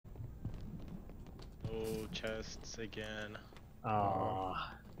Oh, chests again.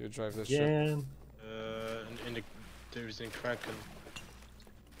 Ah, You drive the ship. again. In the there's a Kraken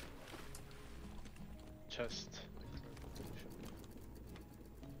chest.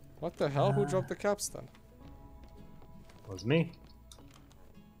 What the hell? Who dropped the capstan? Was me.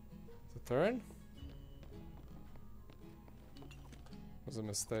 The turn? Was a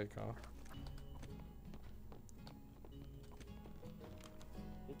mistake, huh?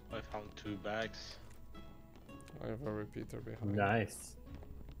 I found 2 bags. I have a repeater behind. Nice.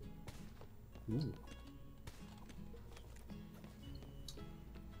 Ooh.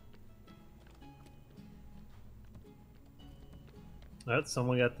 Alright,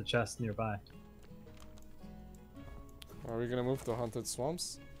 someone got the chest nearby. Are we gonna move to haunted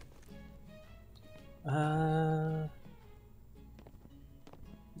swamps?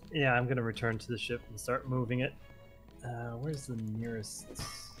 Yeah, I'm gonna return to the ship and start moving it. Where's the nearest?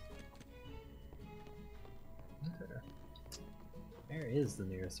 Where is the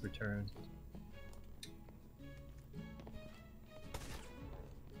nearest return?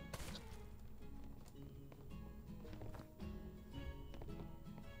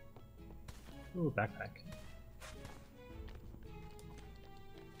 Ooh, backpack.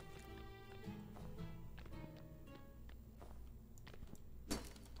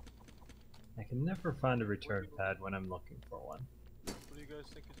 I can never find a return pad when I'm looking for one. What do you guys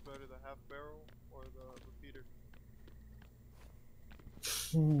think is better, the half barrel or the repeater?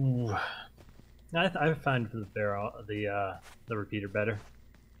 Ooh. I find the barrel, the repeater better.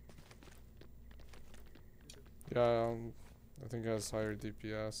 Yeah, I think it has higher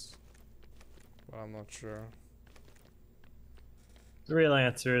DPS. But I'm not sure. The real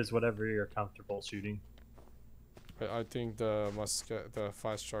answer is whatever you're comfortable shooting. I think the musket, the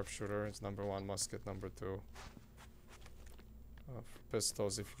fast sharpshooter is #1, musket #2. For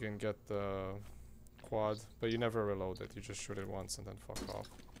pistols, if you can get the quad, but you never reload it, you just shoot it once and then fuck off.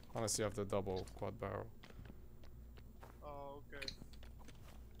 Unless you have the double quad barrel. Oh, okay.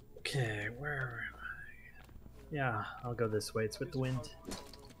 Okay, where am I? Yeah, I'll go this way. It's with the wind.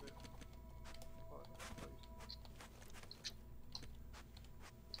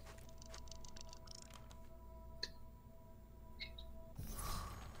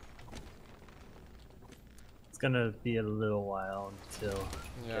 It's gonna be a little while until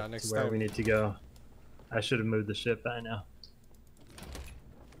Yeah, get next to where time we need to go. I should have moved the ship by now.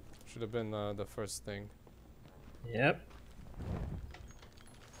 should have been the first thing. Yep.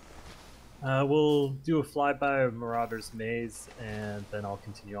 We'll do a flyby of Marauder's Maze, and then I'll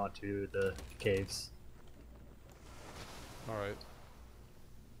continue on to the caves. Alright.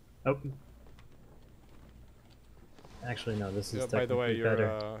 Oh. Actually, no. This is Yeah, by the way, technically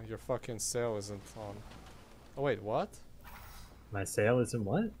better. your fucking sail isn't on. Oh wait, what? My sail isn't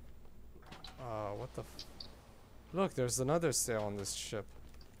what? What the Look, there's another sail on this ship.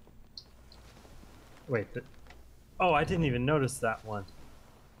 Wait. Oh, I didn't even notice that one.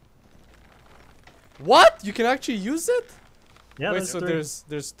 What? You can actually use it? Yeah, Wait, there's so three.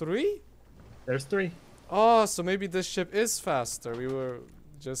 there's 3? There's 3. Oh, so maybe this ship is faster. We were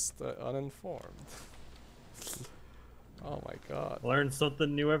just uninformed. Oh my god. Learn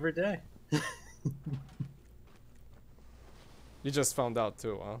something new every day. You just found out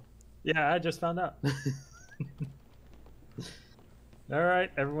too, huh? Yeah, I just found out.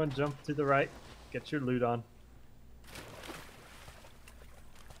 Alright, everyone jump to the right. Get your loot on.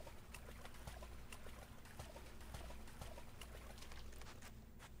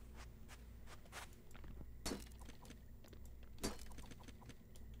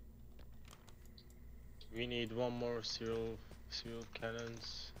 We need 1 more serial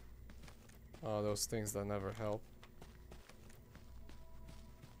cannons. Oh, those things that never help.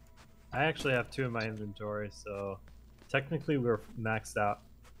 I actually have 2 in my inventory, so technically we're maxed out.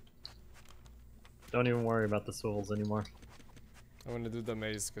 Don't even worry about the swivels anymore. I'm gonna do the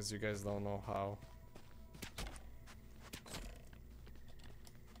maze because you guys don't know how.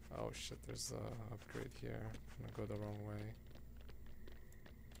 Oh shit, there's a upgrade here. I'm gonna go the wrong way.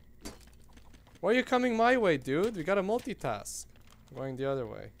 Why are you coming my way, dude? We gotta multitask. I'm going the other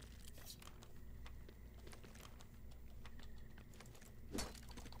way.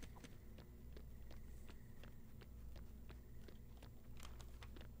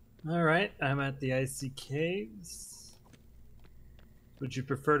 Alright, I'm at the icy caves. Would you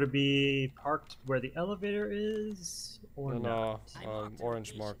prefer to be parked where the elevator is? Or No, not?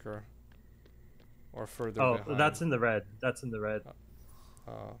 orange marker. Or further Oh, behind. that's in the red. That's in the red.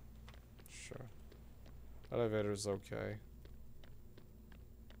 Sure. Elevator's okay.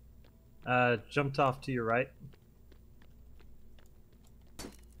 Jumped off to your right.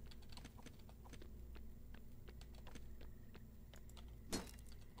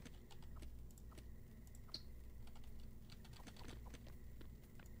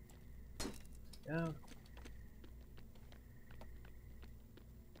 out.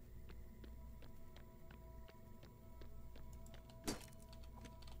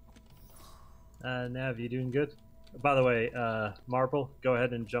 Nav, you doing good? By the way, Marble, go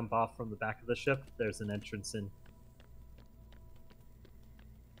ahead and jump off from the back of the ship. There's an entrance in.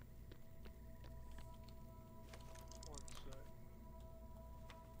 One sec.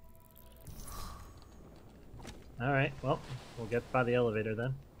 Alright, well, we'll get by the elevator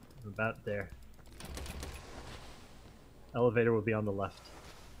then. We're about there. Elevator will be on the left.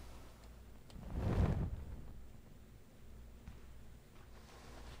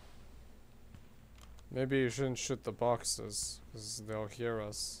 Maybe you shouldn't shoot the boxes, because they'll hear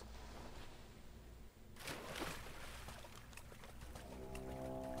us.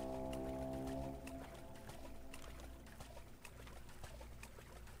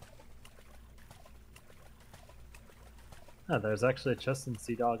 Oh, there's actually a chest in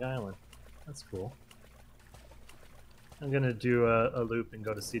Sea Dog Island. That's cool. I'm gonna do a loop and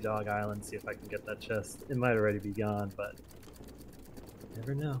go to Sea Dog Island, see if I can get that chest. It might already be gone, but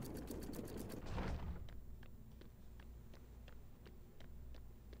never know.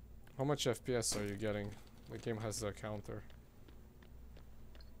 How much FPS are you getting? The game has a counter.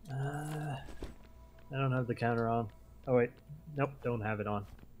 I don't have the counter on. Oh wait, nope, don't have it on.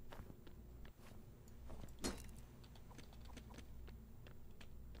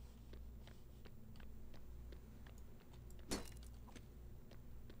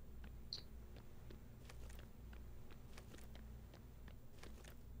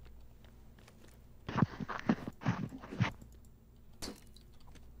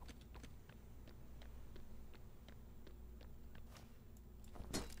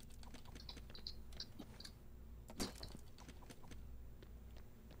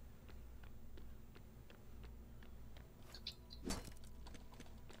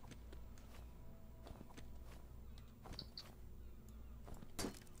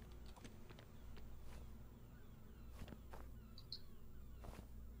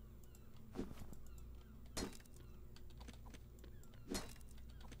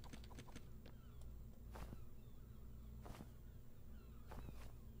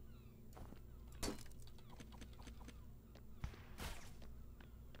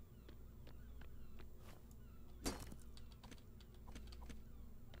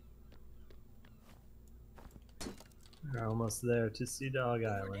 We're almost there to Sea Dog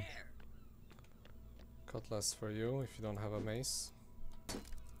Island. Cutlass for you if you don't have a mace.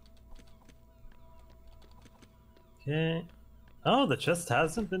 Okay. Oh, the chest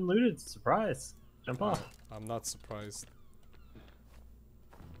hasn't been looted. Surprise. Jump off. I'm not surprised.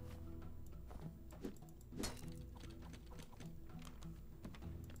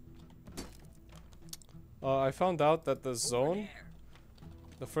 I found out that the zone,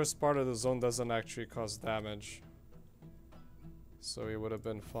 the first part of the zone doesn't actually cause damage. So he would have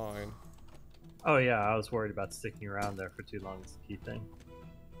been fine. Oh yeah, I was worried about sticking around there for too long is the key thing.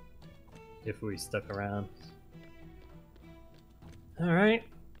 If we stuck around. Alright.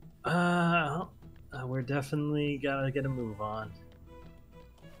 We're definitely gotta get a move on.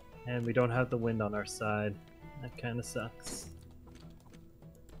 And we don't have the wind on our side. That kinda sucks.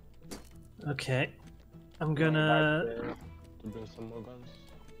 Okay. I'm gonna To bring some more guns.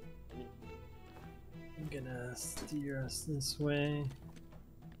 steer us this way.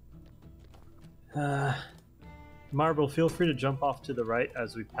 Marble, feel free to jump off to the right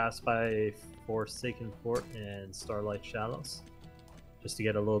as we pass by Forsaken Fort and Starlight Shallows, just to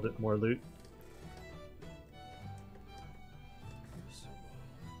get a little bit more loot.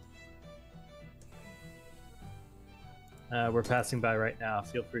 We're passing by right now.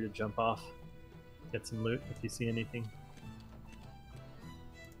 Feel free to jump off, get some loot if you see anything.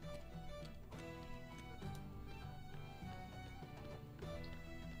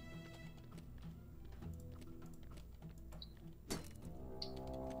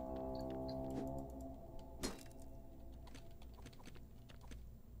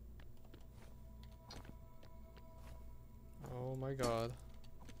 Oh my god.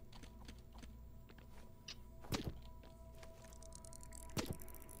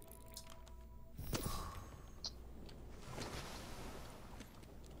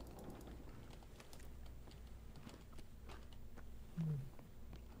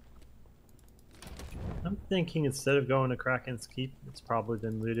 I'm thinking instead of going to Kraken's Keep, it's probably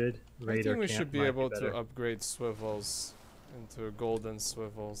been looted. I Raider think we camp should be might able better. to upgrade swivels into golden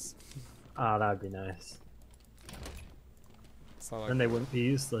swivels. Ah, that'd be nice. It's not like Then they wouldn't be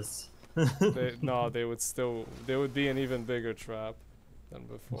useless. no, they would be an even bigger trap than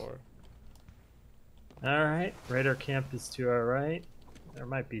before. Alright, Raider camp is to our right. There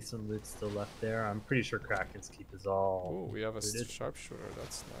might be some loot still left there. I'm pretty sure Kraken's Keep is all. Oh, we have a looted. sharpshooter.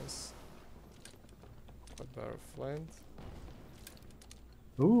 That's nice. A better flint.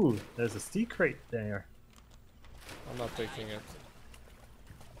 Ooh, there's a sea crate there. I'm not taking it.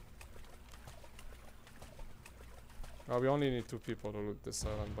 Oh, we only need 2 people to loot this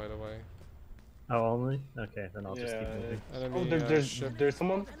island, by the way. Oh, only? Okay, then I'll just keep moving. Enemy, Oh, ship. there's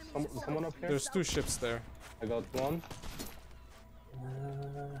someone up here. There's 2 ships there. I got one.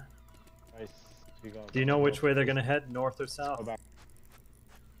 Uh, Nice. You got do you know which way they're gonna head? North or south? Go back.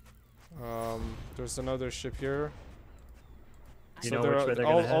 There's another ship here. Do you So know there which are, way they're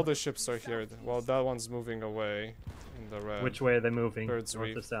all, gonna head? all the ships are here. Well, that one's moving away in the red. Which way are they moving? Bird's North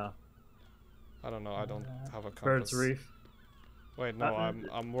Reef. or south? I don't know. I don't have a compass. Bird's Reef. Wait, no,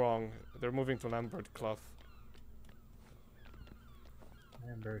 I'm wrong. They're moving to Lambert Clough.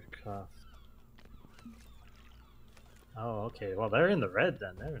 Lambert Clough. Oh, okay. Well, they're in the red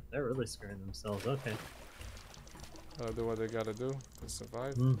then. They're really screwing themselves. Okay. Gotta do what they gotta do to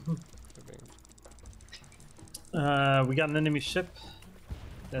survive. Mm-hmm. Living. We got an enemy ship.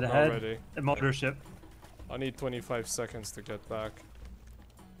 Dead Not ahead. ready. A motor ship. I need 25 seconds to get back.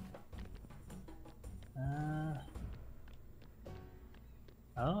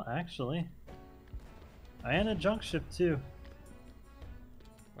 Oh, actually. And a junk ship too.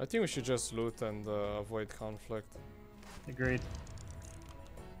 I think we should just loot and avoid conflict. Agreed.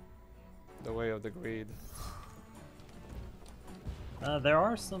 The way of the greed. There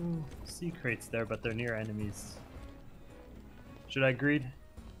are some sea crates there, but they're near enemies. Should I greed?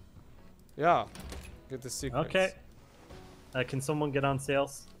 Yeah. Get the secrets. Okay. Can someone get on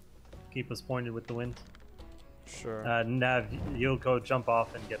sails? Keep us pointed with the wind. Sure. Nav, you'll go jump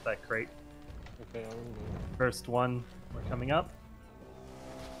off and get that crate. Okay, I'm moving. First one, we're coming up.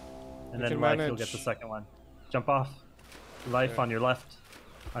 And You then can Life, you'll manage- get the second one. Jump off. Life Okay. on your left.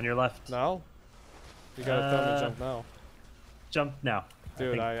 On your left. Now? You gotta tell me Uh, jump now. Jump now.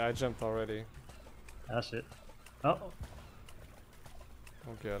 Dude, think. I jumped already. Ah, shit. Oh,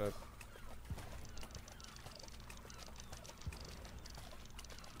 Don't get it.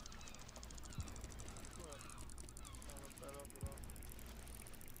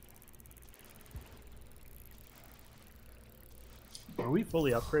 are we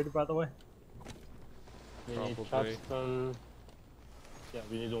fully upgraded, by the way? We need Probably. capstan. Yeah,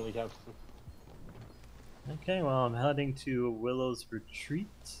 we need only capstan. Okay, well, I'm heading to Willow's Retreat.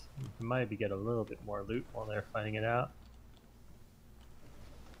 We might be get a little bit more loot while they're fighting it out.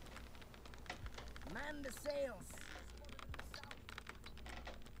 Man the sails.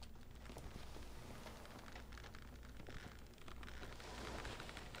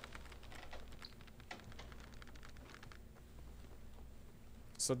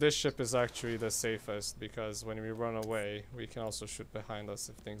 So this ship is actually the safest because when we run away, we can also shoot behind us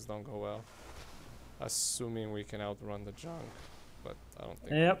if things don't go well. Assuming we can outrun the junk, but I don't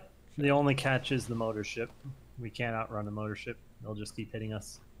think. Yep. The only catch is the motor ship. We can't outrun a motor ship. They'll just keep hitting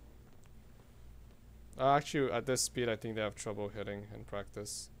us. Actually, at this speed, I think they have trouble hitting in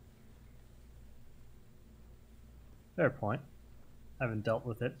practice. Fair point. Haven't dealt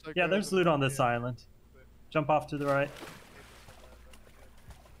with it. Like Yeah, there's loot on this island. Jump off to the right.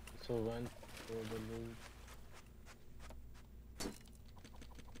 So went for the loot.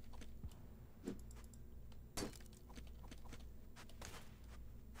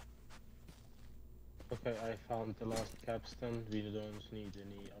 Okay, I found the last capstan. We don't need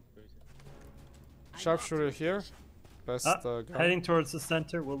any upgrades. Sharpshooter here. Best gun. Heading towards the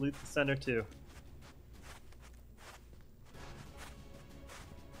center. We'll loot the center too.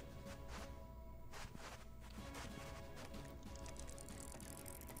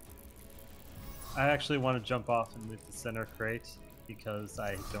 I actually want to jump off and loot the center crate because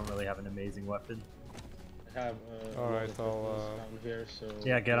I don't really have an amazing weapon. I have a Alright, lot of I'll, weapons down here, so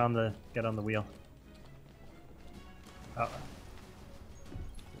Yeah, get on the wheel. Oh,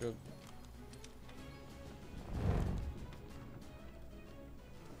 Good.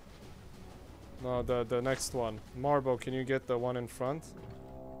 No, the next one. Marbo, can you get the one in front?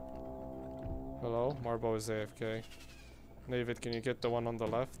 Hello? Marbo is AFK. David, can you get the one on the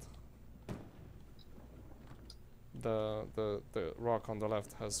left? The rock on the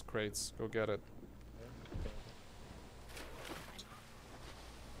left has crates. Go get it.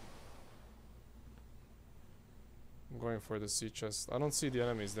 I'm going for the sea chest. I don't see the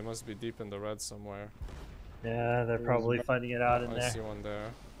enemies. They must be deep in the red somewhere. yeah, they're probably fighting it out in I there. see one there.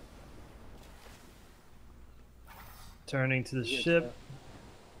 Turning to the Yes, ship.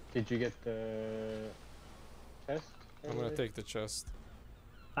 Did you get the chest? I'm gonna take the chest.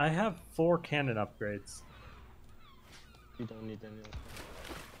 I have 4 cannon upgrades. You don't need any of them.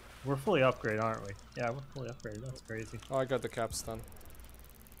 We're fully upgraded, aren't we? Yeah, we're fully upgraded. That's crazy. Oh, I got the capstan.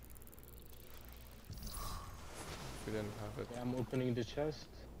 We didn't have it. Yeah, I'm opening the chest.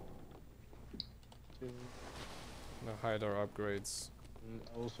 Now hide our upgrades. And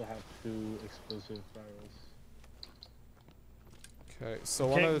I also have 2 explosive barrels. Okay, so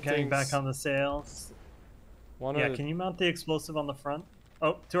one of Okay, the getting things. back on the sails. One Yeah, of the, can you mount the explosive on the front?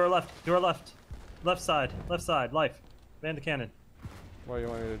 Oh, to our left, to our left. Left side, life. Man the cannon. what do you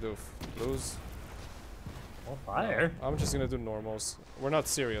want me to do? Lose? Oh, fire. I'm just gonna do normals. We're not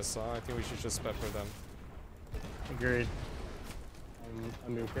serious, huh? I think we should just pepper them. Agreed.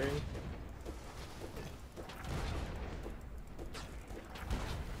 I'm repairing.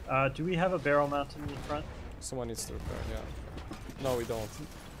 Do we have a barrel mounted in the front? Someone needs to repair, yeah. No, we don't.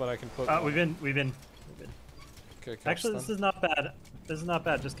 But I can put. We've been. Okay, Actually, capstan. this is not bad. This is not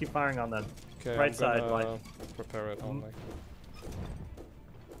bad. Just keep firing on them. Okay, right I'm side, gonna like. repair it only.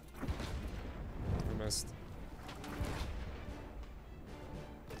 We missed.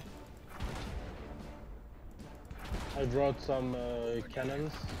 I brought some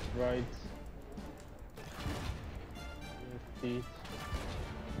cannons, right? Feet.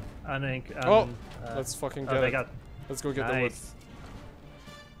 I think. Oh! Let's fucking get they it. got. Let's go get the wood. Nice.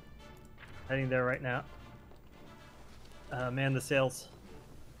 Heading there right now. Man the sails.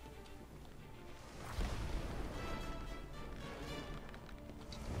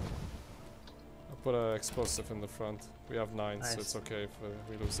 I'll put an explosive in the front. We have 9, Nice. so it's okay if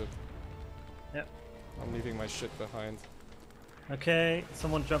we lose it. Yep. I'm leaving my shit behind. Okay,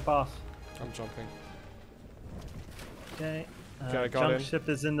 someone jump off. I'm jumping. Okay. Okay, I got junk in. ship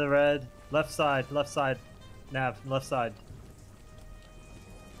is in the red. Left side. Nav, left side.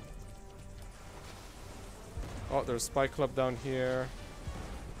 Oh, there's spy club down here.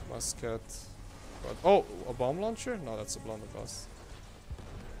 Musket. But, oh, a bomb launcher? No, that's a blunderbuss.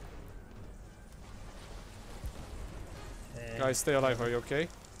 Okay. Guys, stay alive. Are you okay?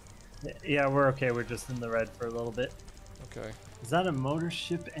 Yeah, we're okay. We're just in the red for a little bit. Okay. Is that a motor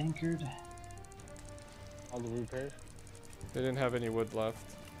ship anchored? I'll repair. They didn't have any wood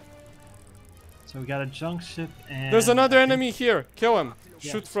left. So we got a junk ship and... There's another I think enemy here. Kill him.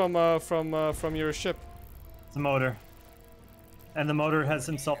 Yeah. Shoot from your ship. it's a motor. And the motor has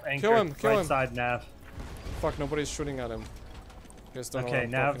himself anchored. Kill him, kill right him. side nav. Fuck, nobody's shooting at him. You guys don't know Okay, what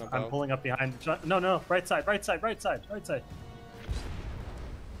I'm nav. talking I'm about. pulling up behind. No, right side.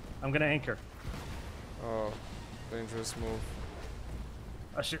 I'm gonna anchor. Oh, dangerous move.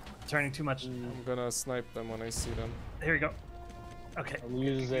 Oh shit, turning too much. I'm gonna snipe them when I see them. Here we go. Okay. I'll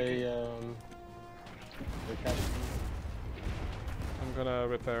use a capstan. I'm gonna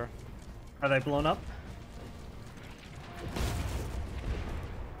repair. Are they blown up?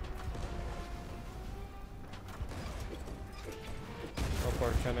 Hope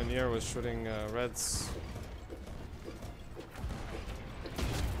our cannoneer was shooting reds.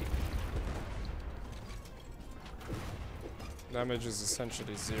 Damage is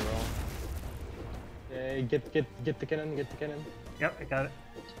essentially 0. Get the cannon, get the cannon. Yep, I got it.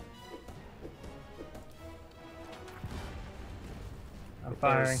 I'm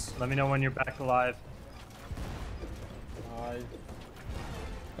firing. Repairs. Let me know when you're back alive.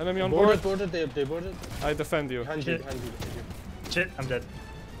 Enemy on board. Boarded, they boarded. I defend you. Behind you, Shit. behind you, behind you. Shit, I'm dead.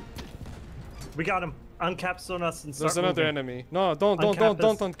 We got him. Uncapstone us and start There's another moving. enemy. No, don't Uncap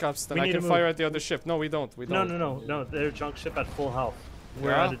us. uncapston. We I need can to fire move. at the other ship. No, we don't. We No, don't. they're junk ship at full health.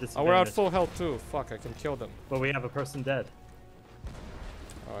 We're Yeah? at a Oh, disadvantage. we're at full health too. Fuck, I can kill them. But we have a person dead.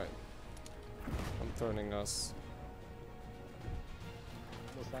 Alright. I'm turning us.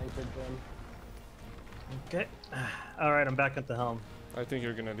 Just anchored them. Okay. Alright, I'm back at the helm. I think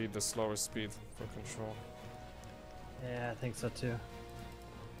you're gonna need the slower speed for control. Yeah, I think so too.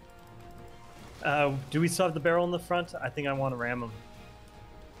 Do we still have the barrel in the front? I think I want to ram him.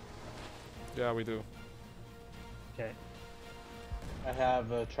 Yeah, we do. Okay. I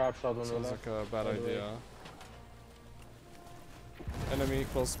have a trap shot on the Sounds left. like a bad by the way. idea. Enemy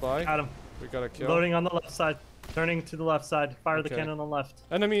close by. Got him. We got a kill. Loading on the left side. Turning to the left side. Fire the Okay. cannon on the left.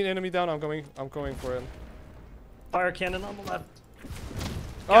 Enemy down. I'm going for it. Fire cannon on the left.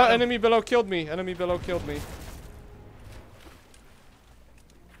 Oh, Got him. enemy below killed me. Enemy below killed me.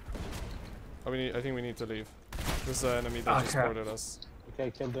 Oh, I think we need to leave. There's an enemy that Oh, just crap. boarded us. Okay,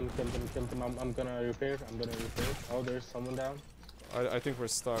 kill them. I'm gonna repair. Oh, there's someone down. I think we're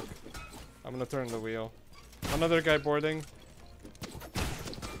stuck. I'm gonna turn the wheel. Another guy boarding.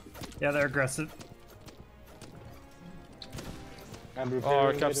 Yeah, they're aggressive. I'm Oh, repairing. our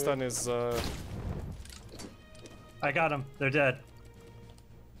by the way. capstan is I got them. They're dead.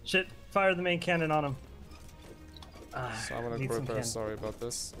 Shit. Fire the main cannon on them. So I'm gonna need go some repair. cannon. Sorry about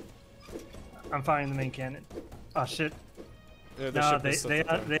this. I'm firing the main cannon. Oh shit. Yeah, the No, ship they is set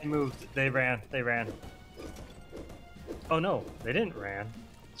to they moved. They ran. They ran. Oh no, they didn't ran.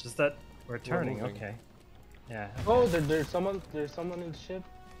 It's just that we're turning. moving. Okay. Yeah. Oh, there's someone in the ship.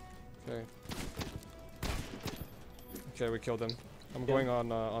 Okay. Okay, we killed him. I'm going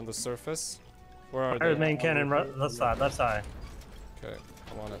on the surface. Where are Fire the they? main cannon. Left side. Left side. Okay,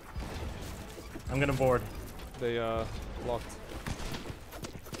 I'm on it. I'm gonna board. They locked.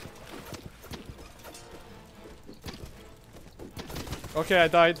 Okay, I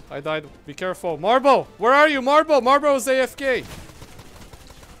died. I died. Be careful. Marble! Where are you? Marble! Marble is AFK!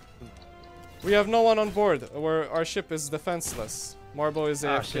 We have no one on board. Our ship is defenseless. Marble is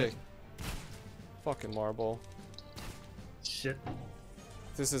AFK. Shit. Fucking Marble. Shit.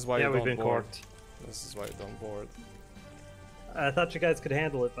 This is why Yeah, you we've don't been board. corked. This is why you don't board. I thought you guys could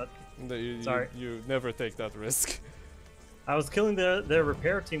handle it, but Sorry. You never take that risk. I was killing their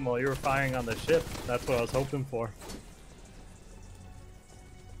repair team while you were firing on the ship. That's what I was hoping for.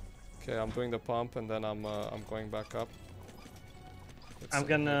 Okay, I'm doing the pump and then I'm going back up. With I'm some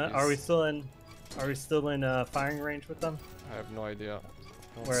gonna. Are we heavies. still in? Are we still in firing range with them? I have no idea.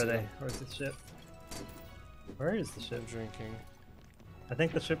 Don't Where are see they? them. Where's the ship? Where is the I'm ship? drinking. I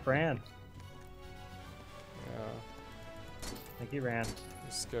think the ship ran. Yeah, I think he ran.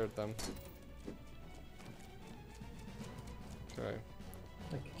 you scared them. Okay.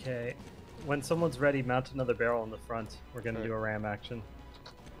 Okay. When someone's ready, mount another barrel in the front. We're gonna Okay. do a ram action.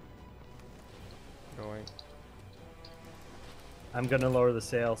 Going. I'm gonna lower the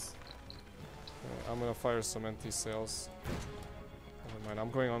sails. Okay, I'm gonna fire some empty sails. Never mind. I'm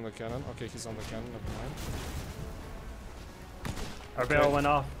going on the cannon. Okay, he's on the cannon. Never mind. Our Okay. barrel went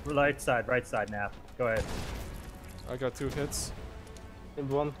off. Right side, Nap. Go ahead. I got 2 hits. Hit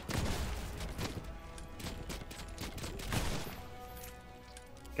one.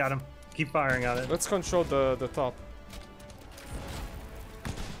 Got him. Keep firing on it. Let's control the top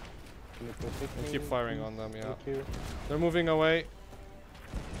Can you protect and me, keep firing please? on them. Yeah, Thank you. they're moving away.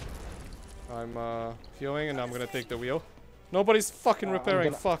 I'm healing and I'm gonna take the wheel. Nobody's fucking I'm repairing.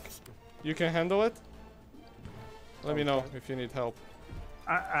 gonna- Fuck. You can handle it. Let me know Okay. if you need help.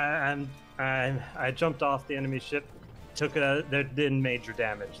 I jumped off the enemy ship. Took it out. They did major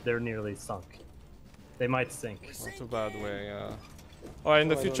damage. They're nearly sunk. They might sink. Not too bad way. Alright, in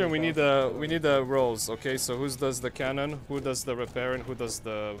the Oh, I future don't we need roles. Okay, so who does the cannon, who does the repair, and who does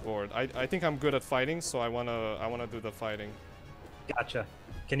the board. I think I'm good at fighting, so I wanna do the fighting. Gotcha.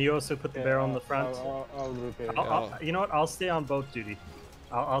 Can you also put the Yeah, barrel in the front? I'll repair. I'll- you know what? I'll stay on boat duty.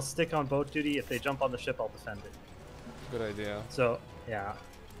 I'll stick on boat duty. If they jump on the ship, I'll defend it. Good idea. So yeah.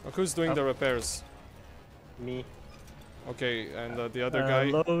 Look, who's doing the repairs? Me. Okay, and the other guy.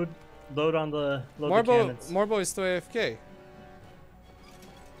 Load on the Marble, cannons. Marble is still AFK.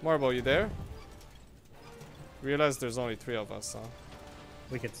 Marble, you there? Realize there's only 3 of us, huh?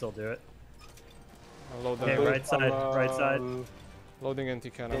 We can still do it. I'll load Okay, the right side, right side. loading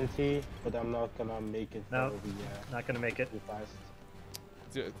anti-cannon. TNT, but I'm not gonna make it. No. for the, Not gonna make it. too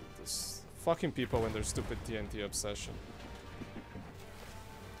fast. This fucking people and their stupid TNT obsession.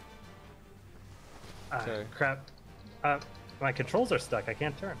 Okay. Crap. My controls are stuck. I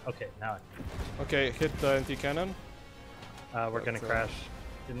can't turn. Okay, now Okay, hit the anti-cannon. we're gonna But, crash.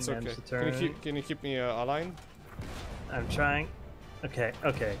 Didn't It's okay. manage to turn. Can you keep me aligned? I'm trying. Okay.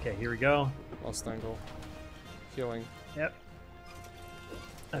 Here we go. Lost angle. Healing. Yep.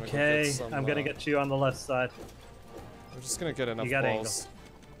 Gonna go Okay, get some, I'm gonna get you on the left side. I'm just gonna get enough got balls.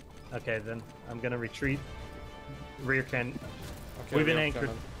 Okay, then I'm gonna retreat. Rear can. Okay, We've been rear anchored.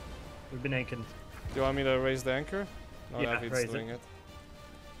 cannon. We've been anchored. Do you want me to raise the anchor? No, Yeah, Navid's raise it. doing it.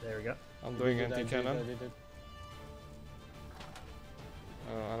 There we go. I'm doing I did it, anti-cannon. I did it.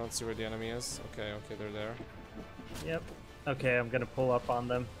 I don't see where the enemy is. Okay, they're there. Yep. Okay, I'm gonna pull up on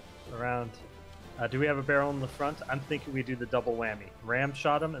them around. Do we have a barrel in the front? I'm thinking we do the double whammy. Ram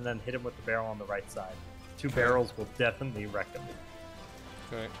shot him and then hit him with the barrel on the right side. 2 barrels will definitely wreck him.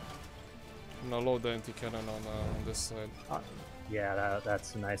 Okay. I'm gonna load the anti-cannon on this side. Yeah,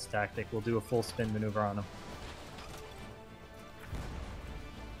 that's a nice tactic. We'll do a full spin maneuver on him.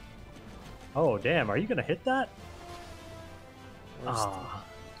 Oh, damn. Are you going to hit that? Where's the- Ah,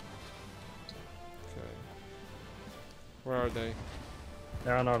 Okay. Where are they?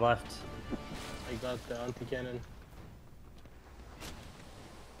 they're on our left. I got the anti-cannon.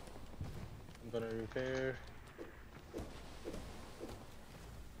 I'm gonna repair.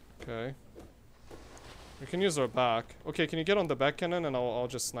 Okay. We can use our back. Okay, can you get on the back cannon and I'll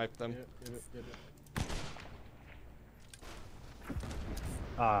just snipe them. Yep.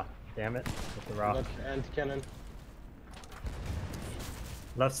 Ah, damn it. With the I rock. got the anti-cannon.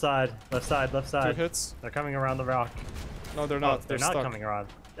 Left side, left side, left 2 side. hits. They're coming around the rock. No, they're Oh, not. they're not stuck. coming around.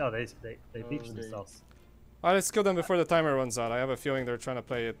 Oh, they beached they- themselves. Alright, let's kill them before the timer runs out. I have a feeling they're trying to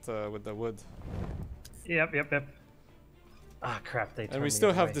play it with the wood. Yep. Ah, crap! They. And turned we me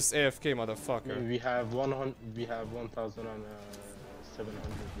still have away. this AFK motherfucker. We have 100. We have 1,700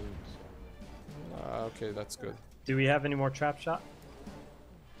 loops. Okay, that's good. Do we have any more trap shot?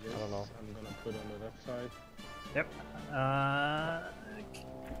 Yes, I don't know. I'm gonna put on the left side. Yep.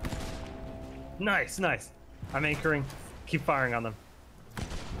 Nice. I'm anchoring. Keep firing on them.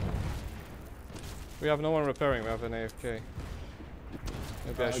 We have no one repairing. We have an AFK.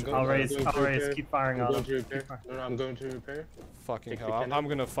 Maybe I should. go- I'll I'm raise. going to I'll raise. repair. Keep firing I'm on going them. to repair. No, I'm going to repair. Fucking Take the hell. I'm cannon.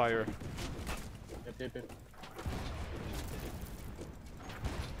 gonna fire. Yep.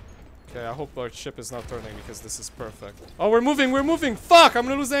 Okay, I hope our ship is not turning because this is perfect. Oh, we're moving! Fuck! I'm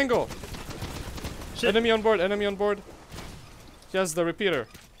gonna lose angle! Shit. Enemy on board! He has the repeater.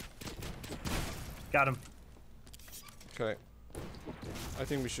 Got him. Okay. I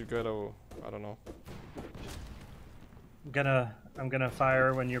think we should go to... I don't know. I'm gonna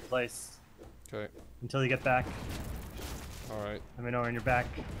fire when you're placed Okay. until you get back. Alright. Let me know when you're back.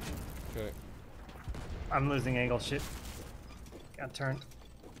 Okay. I'm losing angle. Shit. Got turned.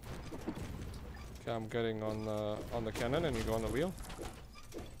 Okay, I'm getting on the cannon and you go on the wheel.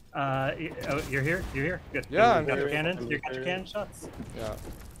 Oh, you're here. Good. Yeah, I'm You got here. your cannon. You got your cannon shots. Yeah.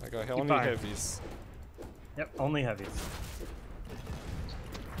 I got only firing. heavies. Yep. Only heavies.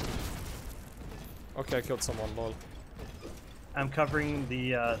 Okay, I killed someone, lol. I'm covering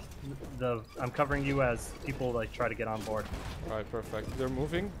I'm covering you as people like try to get on board. Alright, perfect. They're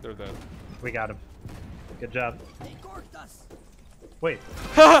moving, they're dead. We got him. Good job. They corked us. Wait.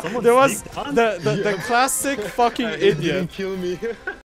 There was sneaked on? the classic fucking He idiot. didn't kill me.